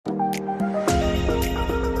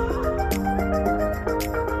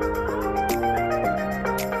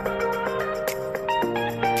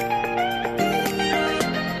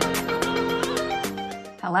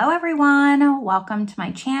welcome to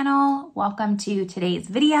my channel. Welcome to today's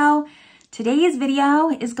video. Today's video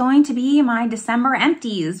is going to be my December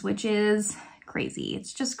empties, which is crazy.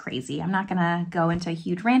 It's just crazy. I'm not gonna go into a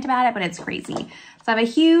huge rant about it, but it's crazy. So I have a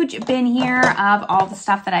huge bin here of all the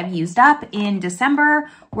stuff that I've used up in December.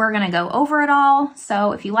 We're gonna go over it all.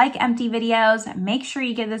 So if you like empty videos, make sure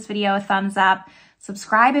you give this video a thumbs up.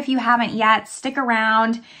 Subscribe if you haven't yet, stick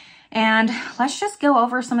around. And let's just go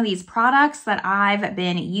over some of these products that I've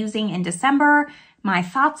been using in December, my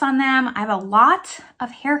thoughts on them. I have a lot of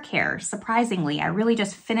hair care, surprisingly. I really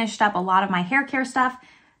just finished up a lot of my hair care stuff,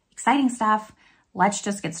 exciting stuff. Let's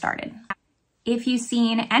just get started. If you've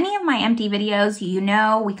seen any of my empty videos, you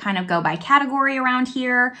know we kind of go by category around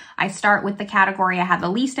here. I start with the category I have the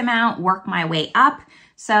least amount, work my way up.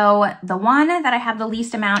 So the one that I have the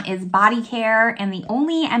least amount is body care, and the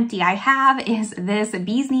only empty I have is this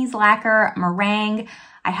Bee's Knees Lacquer Meringue.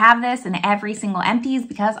 I have this in every single empties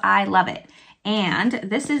because I love it. And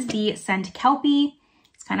this is the scent Kelpie.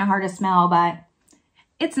 It's kind of hard to smell, but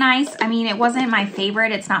it's nice. I mean, it wasn't my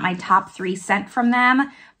favorite. It's not my top 3 scent from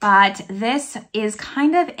them, but this is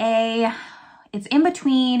kind of it's in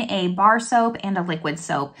between a bar soap and a liquid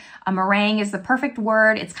soap. A meringue is the perfect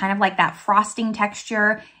word. It's kind of like that frosting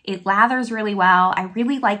texture. It lathers really well. I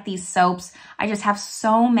really like these soaps. I just have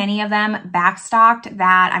so many of them backstocked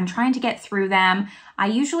that I'm trying to get through them. I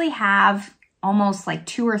usually have almost like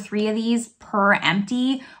 2 or 3 of these per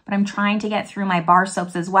empty, but I'm trying to get through my bar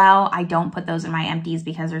soaps as well. I don't put those in my empties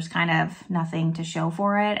because there's kind of nothing to show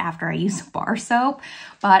for it after I use a bar soap.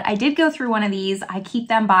 But I did go through one of these. I keep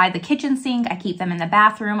them by the kitchen sink. I keep them in the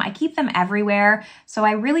bathroom. I keep them everywhere. So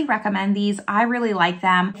I really recommend these. I really like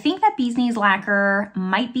them. I think that Bee's Knees Lacquer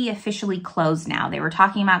might be officially closed now. They were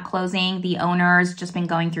talking about closing. The owner's just been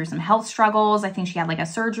going through some health struggles. I think she had like a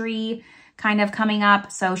surgery kind of coming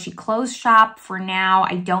up. So she closed shop for now.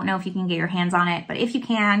 I don't know if you can get your hands on it, but if you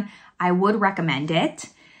can, I would recommend it.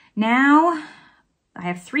 Now, I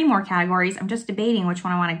have 3 more categories. I'm just debating which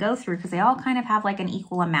one I want to go through because they all kind of have like an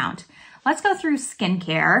equal amount. Let's go through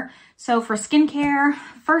skincare. So for skincare,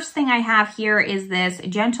 first thing I have here is this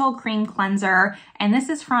Gentle Cream Cleanser, and this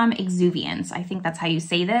is from Exuviance. I think that's how you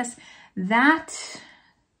say this.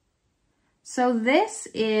 So this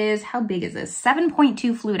is, how big is this?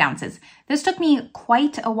 7.2 fluid ounces. This took me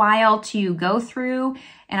quite a while to go through,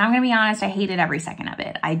 and I'm gonna be honest, I hated every second of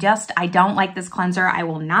it. I don't like this cleanser. I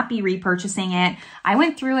will not be repurchasing it. I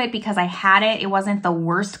went through it because I had it. It wasn't the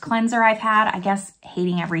worst cleanser I've had. I guess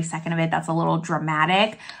hating every second of it, that's a little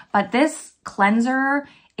dramatic. But this cleanser,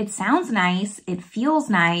 it sounds nice, it feels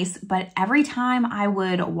nice, but every time I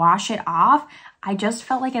would wash it off, I just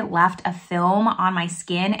felt like it left a film on my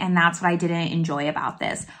skin, and that's what I didn't enjoy about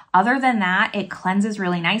this. Other than that, it cleanses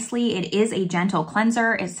really nicely. It is a gentle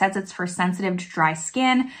cleanser. It says it's for sensitive to dry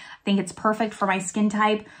skin. I think it's perfect for my skin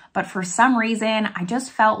type, but for some reason, I just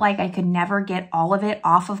felt like I could never get all of it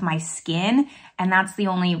off of my skin, and that's the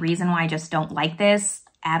only reason why I just don't like this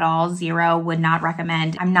at all. 0, would not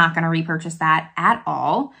recommend. I'm not gonna repurchase that at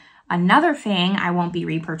all. Another thing I won't be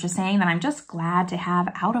repurchasing that I'm just glad to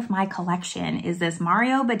have out of my collection is this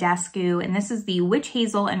Badescu, and this is the Witch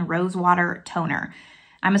Hazel and Rosewater Toner.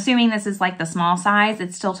 I'm assuming this is like the small size.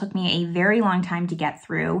 It still took me a very long time to get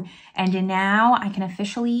through. And now I can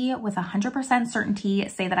officially, with 100% certainty,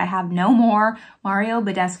 say that I have no more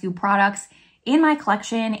Badescu products in my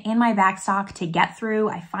collection, in my backstock to get through.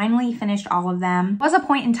 I finally finished all of them. There was a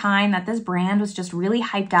point in time that this brand was just really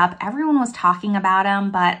hyped up. Everyone was talking about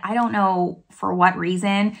them, but I don't know for what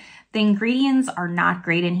reason. The ingredients are not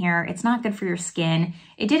great in here. It's not good for your skin.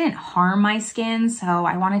 It didn't harm my skin, so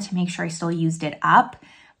I wanted to make sure I still used it up,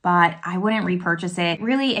 but I wouldn't repurchase it.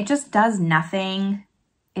 Really, it just does nothing.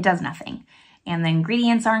 It does nothing. And the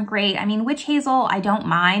ingredients aren't great. I mean, Witch Hazel, I don't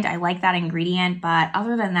mind. I like that ingredient, but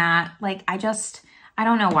other than that, like I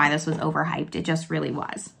don't know why this was overhyped. It just really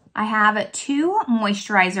was. I have 2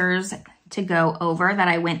 moisturizers to go over that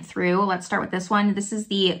I went through. Let's start with this one. This is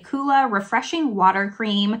the Coola Refreshing Water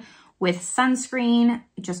Cream with sunscreen,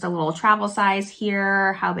 just a little travel size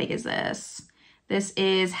here. How big is this? This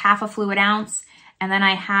is half a fluid ounce. And then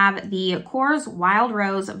I have the Korres Wild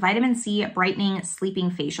Rose Vitamin C Brightening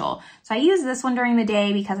Sleeping Facial. So I use this one during the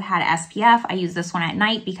day because it had SPF. I use this one at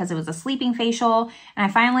night because it was a sleeping facial. And I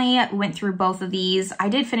finally went through both of these. I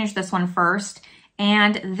did finish this one first.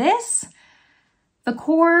 And this, the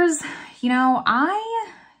Korres, you know, I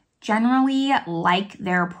generally like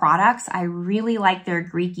their products. I really like their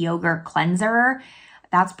Greek yogurt cleanser.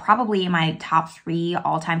 That's probably my top 3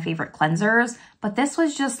 all-time favorite cleansers, but this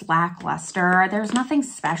was just lackluster. There's nothing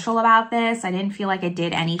special about this. I didn't feel like it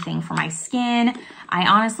did anything for my skin. I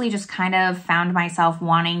honestly just kind of found myself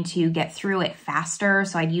wanting to get through it faster,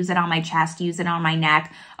 so I'd use it on my chest, use it on my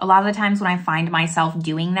neck. A lot of the times when I find myself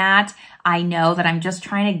doing that, I know that I'm just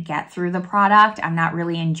trying to get through the product. I'm not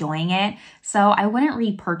really enjoying it, so I wouldn't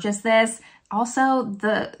repurchase this. Also,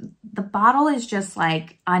 the bottle is just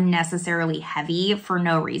like unnecessarily heavy for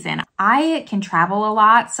no reason. I can travel a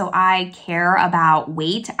lot, so I care about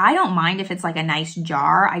weight. I don't mind if it's like a nice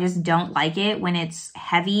jar. I just don't like it when it's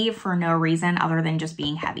heavy for no reason other than just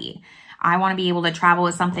being heavy. I want to be able to travel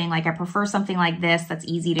with something like, I prefer something like this that's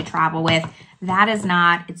easy to travel with. That is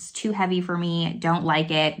not, it's too heavy for me. Don't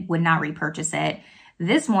like it, would not repurchase it.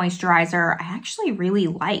 This moisturizer I actually really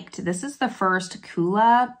liked. This is the first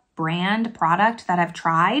Coola brand product that I've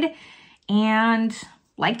tried and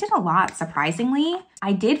liked it a lot, surprisingly.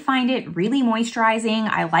 I did find it really moisturizing.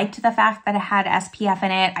 I liked the fact that it had SPF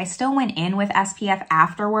in it. I still went in with SPF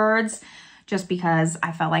afterwards just because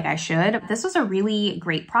I felt like I should. This was a really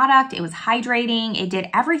great product. It was hydrating. It did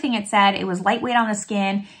everything it said. It was lightweight on the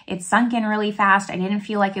skin. It sunk in really fast. I didn't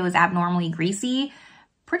feel like it was abnormally greasy.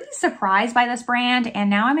 Pretty surprised by this brand, and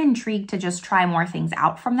now I'm intrigued to just try more things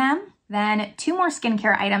out from them. Then 2 more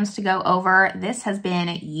skincare items to go over. This has been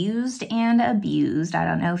used and abused. I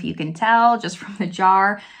don't know if you can tell just from the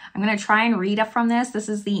jar. I'm gonna try and read up from this. This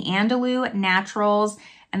is the Andelou Naturals,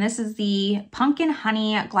 and this is the Pumpkin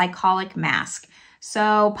Honey Glycolic Mask.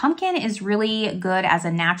 So pumpkin is really good as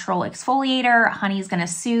a natural exfoliator. Honey is gonna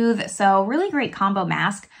soothe, so really great combo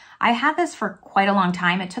mask. I had this for quite a long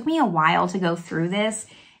time. It took me a while to go through this,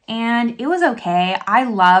 and it was okay. I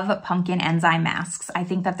love pumpkin enzyme masks. I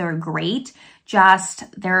think that they're great.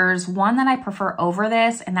 Just there's one that I prefer over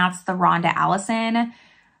this, and that's the Rhonda Allison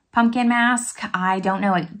pumpkin mask. I don't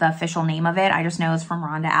know the official name of it. I just know it's from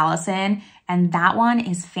Rhonda Allison, and that one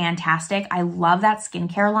is fantastic. I love that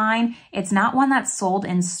skincare line. It's not one that's sold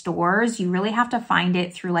in stores. You really have to find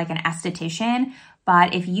it through like an esthetician.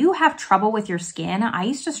 But if you have trouble with your skin, I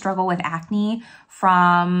used to struggle with acne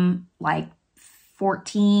from like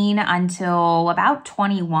 14 until about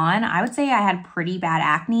 21. I would say I had pretty bad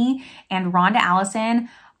acne, and Rhonda Allison,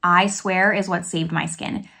 I swear, is what saved my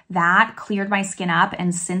skin. That cleared my skin up,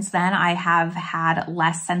 and since then I have had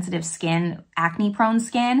less sensitive skin, acne prone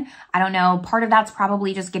skin. I don't know, part of that's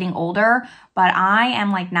probably just getting older, but I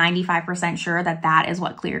am like 95% sure that that is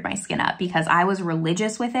what cleared my skin up because I was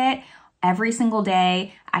religious with it. Every single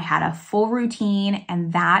day, I had a full routine,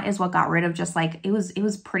 and that is what got rid of just like, it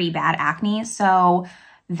was pretty bad acne. So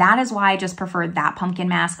that is why I just preferred that pumpkin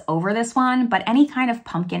mask over this one. But any kind of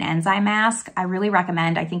pumpkin enzyme mask, I really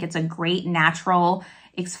recommend. I think it's a great natural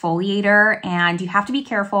exfoliator, and you have to be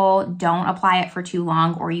careful. Don't apply it for too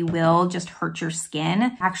long or you will just hurt your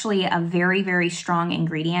skin. Actually, a very, very strong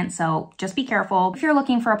ingredient, so just be careful. If you're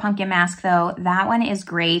looking for a pumpkin mask though, that one is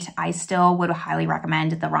great. I still would highly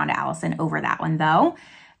recommend the Rhonda Allison over that one though.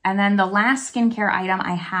 And then the last skincare item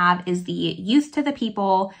I have is the Youth to the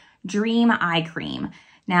People Dream Eye Cream.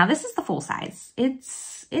 Now this is the full size.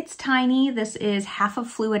 It's tiny. This is half a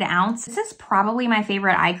fluid ounce. This is probably my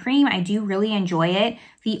favorite eye cream. I do really enjoy it.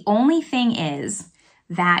 The only thing is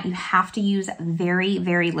that you have to use very,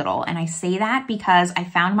 very little. And I say that because I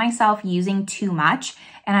found myself using too much,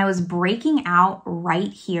 and I was breaking out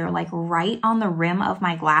right here, like right on the rim of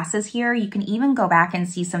my glasses here. You can even go back and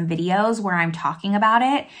see some videos where I'm talking about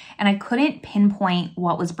it, and I couldn't pinpoint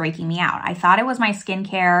what was breaking me out. I thought it was my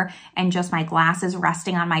skincare and just my glasses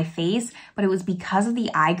resting on my face, but it was because of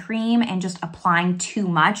the eye cream and just applying too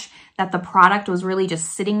much that the product was really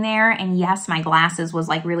just sitting there. And yes, my glasses was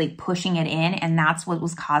like really pushing it in, and that's what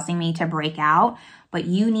was causing me to break out. But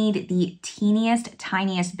you need the teeniest,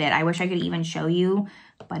 tiniest bit. I wish I could even show you,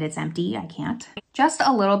 but it's empty, I can't. Just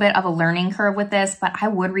a little bit of a learning curve with this, but I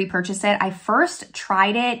would repurchase it. I first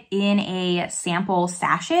tried it in a sample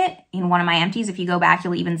sachet in one of my empties. If you go back,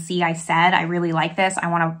 you'll even see I said, I really like this. I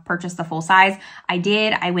wanna purchase the full size. I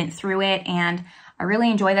did, I went through it, and I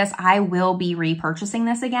really enjoy this. I will be repurchasing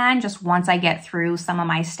this again just once I get through some of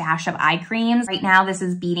my stash of eye creams. Right now, this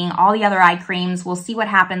is beating all the other eye creams. We'll see what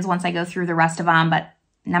happens once I go through the rest of them, but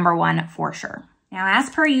 #1 for sure. Now, as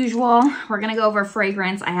per usual, we're gonna go over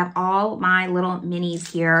fragrance. I have all my little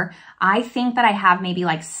minis here. I think that I have maybe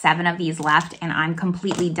like 7 of these left, and I'm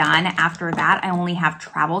completely done. After that, I only have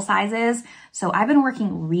travel sizes. So I've been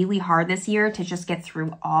working really hard this year to just get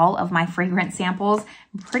through all of my fragrance samples.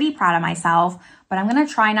 I'm pretty proud of myself, but I'm gonna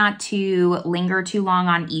try not to linger too long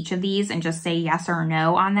on each of these and just say yes or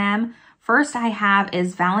no on them. First I have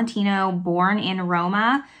is Valentino Born in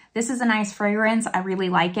Roma. This is a nice fragrance. I really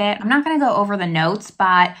like it. I'm not gonna go over the notes,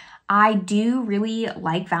 but I do really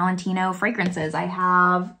like Valentino fragrances. I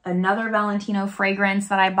have another Valentino fragrance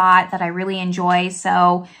that I bought that I really enjoy.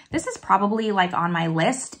 So this is probably like on my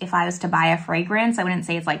list. If I was to buy a fragrance, I wouldn't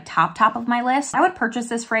say it's like top of my list. I would purchase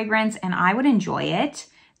this fragrance and I would enjoy it.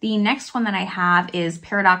 The next one that I have is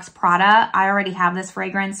Paradox Prada. I already have this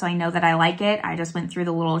fragrance, so I know that I like it. I just went through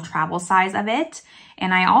the little travel size of it.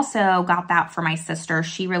 And I also got that for my sister.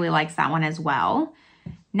 She really likes that one as well.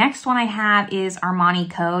 Next one I have is Armani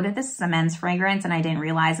Code. This is a men's fragrance, and I didn't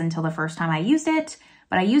realize until the first time I used it,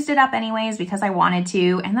 but I used it up anyways because I wanted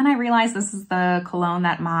to. And then I realized this is the cologne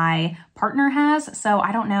that my partner has. So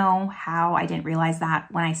I don't know how I didn't realize that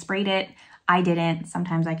when I sprayed it. I didn't.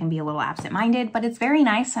 Sometimes I can be a little absent-minded, but it's very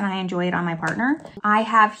nice and I enjoy it on my partner. I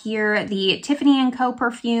have here the Tiffany & Co.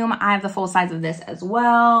 perfume. I have the full size of this as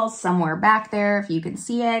well, somewhere back there if you can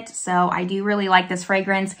see it. So I do really like this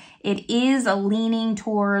fragrance. It is leaning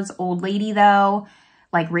towards old lady though,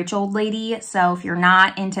 like rich old lady. So if you're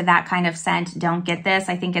not into that kind of scent, don't get this.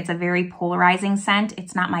 I think it's a very polarizing scent.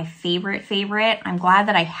 It's not my favorite. I'm glad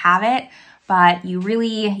that I have it, but you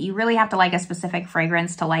really have to like a specific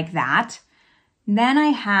fragrance to like that. Then I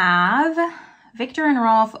have Viktor &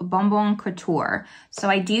 Rolf Bonbon Couture. So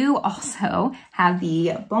I do also have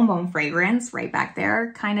the Bonbon fragrance right back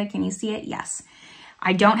there. Kind of, can you see it? Yes.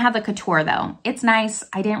 I don't have the Couture though. It's nice.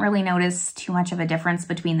 I didn't really notice too much of a difference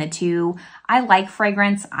between the two. I like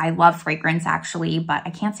fragrance. I love fragrance actually, but I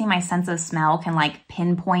can't say my sense of smell can like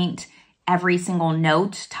pinpoint every single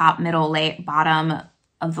note, top, middle, bottom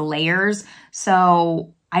of the layers.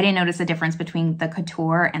 So I didn't notice a difference between the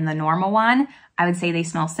Couture and the normal one. I would say they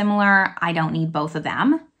smell similar. I don't need both of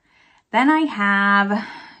them. Then I have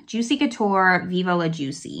Juicy Couture Viva La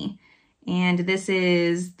Juicy, and this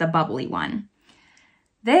is the bubbly one.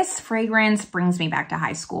 This fragrance brings me back to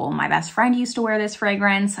high school. My best friend used to wear this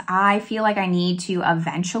fragrance. I feel like I need to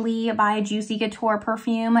eventually buy a Juicy Couture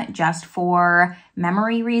perfume just for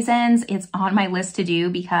memory reasons. It's on my list to do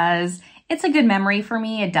because it's a good memory for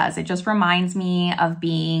me. It does. It just reminds me of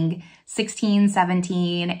being 16,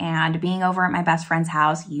 17 and being over at my best friend's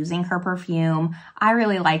house using her perfume. I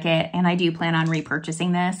really like it and I do plan on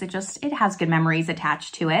repurchasing this. It has good memories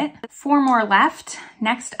attached to it. 4 more left.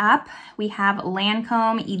 Next up, we have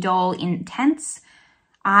Lancome Idole Intense.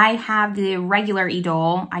 I have the regular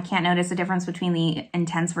Idole. I can't notice a difference between the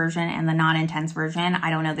intense version and the non-intense version. I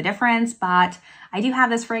don't know the difference, but I do have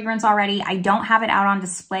this fragrance already. I don't have it out on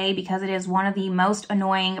display because it is one of the most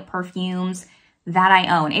annoying perfumes that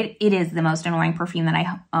I own. It is the most annoying perfume that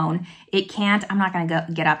I own. I'm not gonna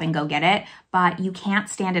get up and go get it, but you can't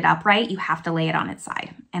stand it upright. You have to lay it on its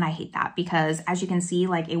side. And I hate that because as you can see,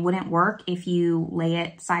 like it wouldn't work if you lay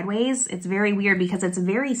it sideways. It's very weird because it's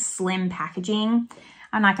very slim packaging.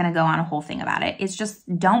 I'm not gonna go on a whole thing about it. It's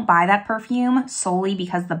just don't buy that perfume solely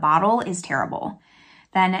because the bottle is terrible.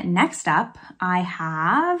 Then next up, I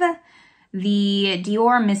have the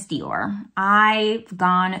Dior Miss Dior. I've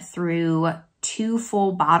gone through 2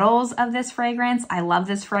 full bottles of this fragrance. I love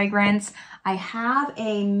this fragrance. I have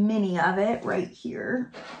a mini of it right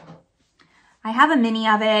here. I have a mini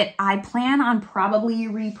of it. I plan on probably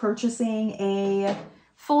repurchasing a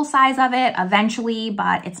full size of it eventually,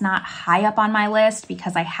 but it's not high up on my list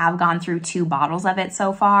because I have gone through 2 bottles of it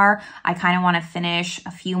so far. I kind of want to finish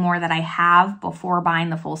a few more that I have before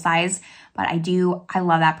buying the full size, but I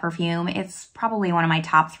love that perfume. It's probably one of my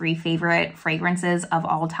top 3 favorite fragrances of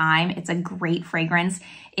all time. It's a great fragrance.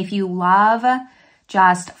 If you love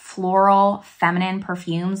just floral, feminine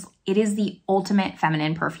perfumes, it is the ultimate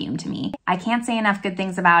feminine perfume to me. I can't say enough good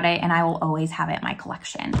things about it, and I will always have it in my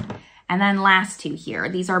collection. And then last 2 here.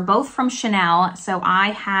 These are both from Chanel. So I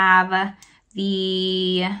have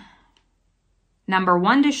the number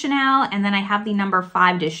 1 de Chanel, and then I have the number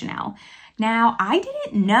 5 de Chanel. Now, I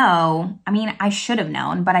didn't know, I mean, I should have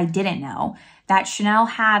known, but I didn't know that Chanel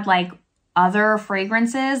had like other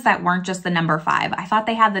fragrances that weren't just the number 5. I thought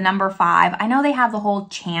they had the number 5. I know they have the whole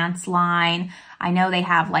Chance line. I know they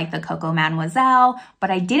have like the Coco Mademoiselle, but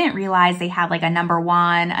I didn't realize they had like a number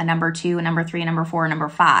 1, a number 2, a number 3, a number 4, a number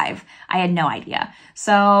 5. I had no idea.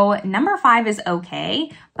 So number 5 is okay,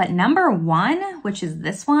 but number 1, which is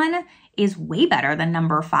this one, is way better than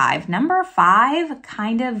number 5. Number 5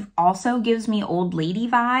 kind of also gives me old lady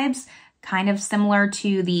vibes, kind of similar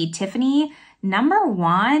to the Tiffany. Number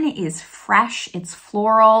 1 is fresh, it's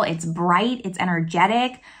floral, it's bright, it's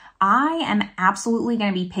energetic. I am absolutely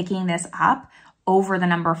going to be picking this up over the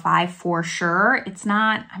number 5 for sure. It's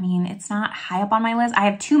not high up on my list. I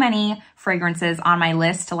have too many fragrances on my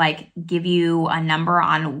list to like give you a number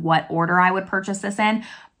on what order I would purchase this in,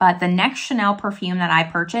 but the next Chanel perfume that I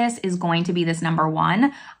purchase is going to be this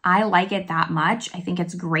 #1. I like it that much. I think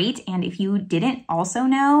it's great. And if you didn't also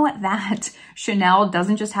know that Chanel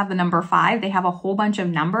doesn't just have the #5, they have a whole bunch of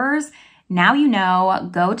numbers. Now you know,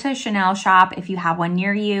 go to a Chanel shop if you have one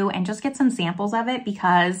near you and just get some samples of it,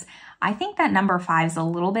 because I think that #5 is a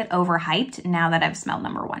little bit overhyped now that I've smelled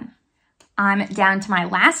 #1. I'm down to my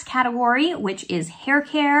last category, which is hair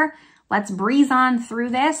care. Let's breeze on through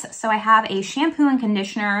this. So I have a shampoo and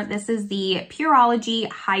conditioner. This is the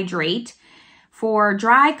Pureology Hydrate for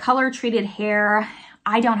dry color treated hair.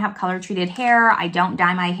 I don't have color treated hair. I don't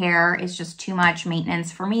dye my hair. It's just too much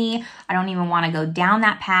maintenance for me. I don't even want to go down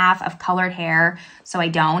that path of colored hair, so I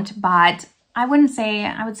don't. But I would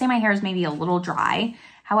say my hair is maybe a little dry.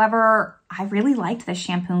 However, I really liked this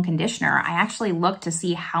shampoo and conditioner. I actually looked to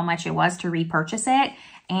see how much it was to repurchase it,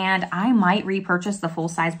 and I might repurchase the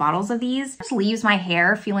full-size bottles of these. It just leaves my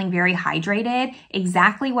hair feeling very hydrated,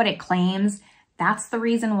 exactly what it claims. That's the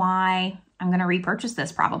reason why I'm gonna repurchase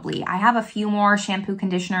this probably. I have a few more shampoo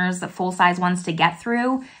conditioners, the full-size ones to get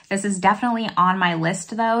through. This is definitely on my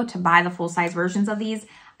list though, to buy the full-size versions of these.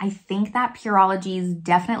 I think that Pureology is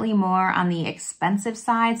definitely more on the expensive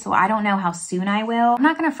side, so I don't know how soon I will. I'm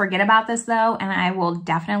not gonna forget about this though, and I will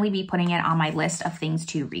definitely be putting it on my list of things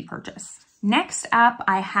to repurchase. Next up,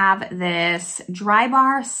 I have this Dry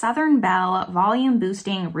Bar Southern Belle Volume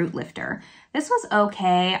Boosting Root Lifter. This was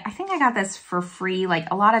okay. I think I got this for free. Like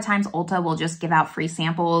a lot of times Ulta will just give out free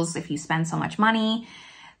samples if you spend so much money.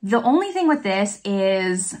 The only thing with this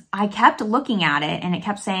is I kept looking at it and it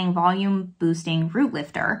kept saying volume boosting root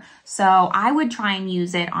lifter. So I would try and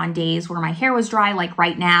use it on days where my hair was dry, like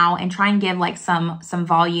right now, and try and give like some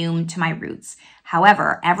volume to my roots.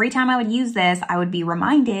 However, every time I would use this, I would be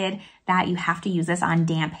reminded that you have to use this on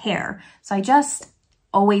damp hair. So I just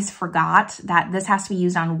always forgot that this has to be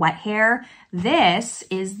used on wet hair. This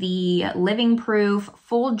is the Living Proof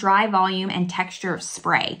Full Dry Volume and Texture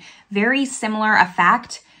Spray. Very similar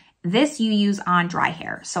effect. This you use on dry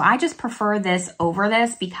hair. So I just prefer this over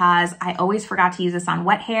this because I always forgot to use this on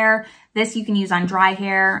wet hair. This you can use on dry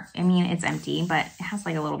hair. I mean, it's empty, but it has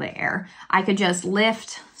like a little bit of air. I could just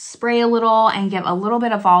lift, spray a little, and give a little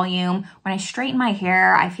bit of volume. When I straighten my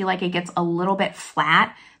hair, I feel like it gets a little bit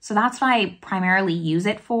flat. So that's what I primarily use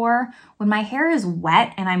it for. When my hair is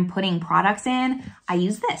wet and I'm putting products in, I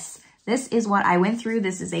use this. This is what I went through.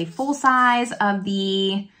 This is a full size of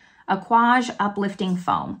the Aquage Uplifting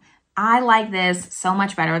Foam. I like this so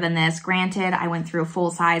much better than this. Granted, I went through a full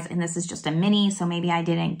size and this is just a mini, so maybe I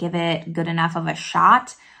didn't give it good enough of a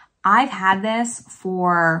shot. I've had this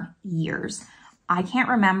for years. I can't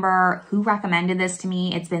remember who recommended this to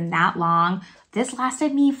me. It's been that long. This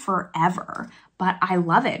lasted me forever, but I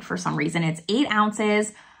love it for some reason. It's 8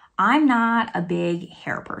 ounces. I'm not a big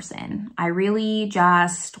hair person. I really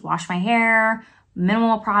just wash my hair,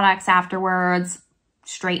 minimal products afterwards,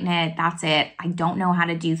 straighten it, that's it. I don't know how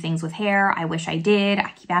to do things with hair. I wish I did.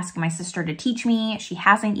 I keep asking my sister to teach me. She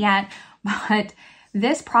hasn't yet, but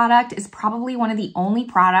this product is probably one of the only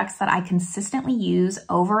products that I consistently use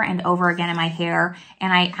over and over again in my hair,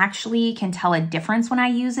 and I actually can tell a difference when I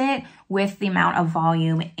use it with the amount of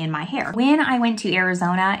volume in my hair. When I went to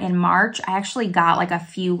Arizona in March, I actually got like a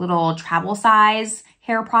few little travel size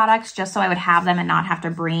hair products just so I would have them and not have to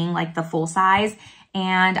bring like the full size.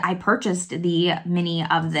 And I purchased the mini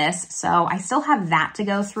of this. So I still have that to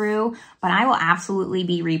go through, but I will absolutely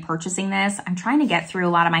be repurchasing this. I'm trying to get through a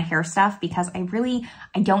lot of my hair stuff because I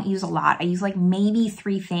don't use a lot. I use like maybe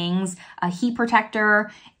 3 things: a heat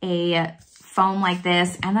protector, a foam like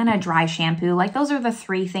this, and then a dry shampoo. Like those are the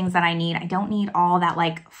 3 things that I need. I don't need all that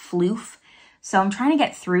like floof. So I'm trying to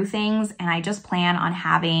get through things, and I just plan on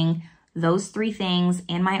having those 3 things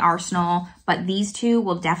in my arsenal, but these 2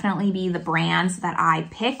 will definitely be the brands that I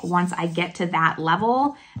pick once I get to that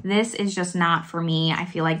level. This is just not for me. I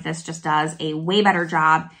feel like this just does a way better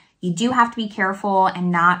job. You do have to be careful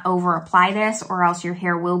and not over apply this, or else your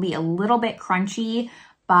hair will be a little bit crunchy,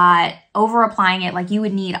 but over applying it, like you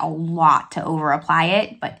would need a lot to over apply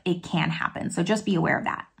it, but it can happen. So just be aware of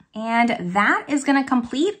that. And that is going to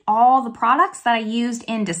complete all the products that I used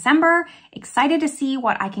in December. Excited to see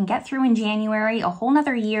what I can get through in January, a whole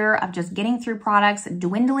nother year of just getting through products,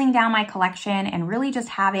 dwindling down my collection, and really just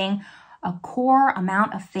having a core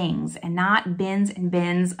amount of things and not bins and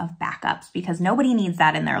bins of backups, because nobody needs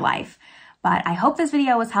that in their life. But I hope this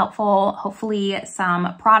video was helpful. Hopefully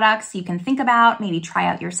some products you can think about, maybe try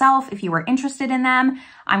out yourself if you were interested in them.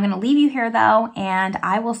 I'm going to leave you here though, and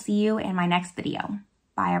I will see you in my next video.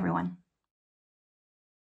 Bye everyone.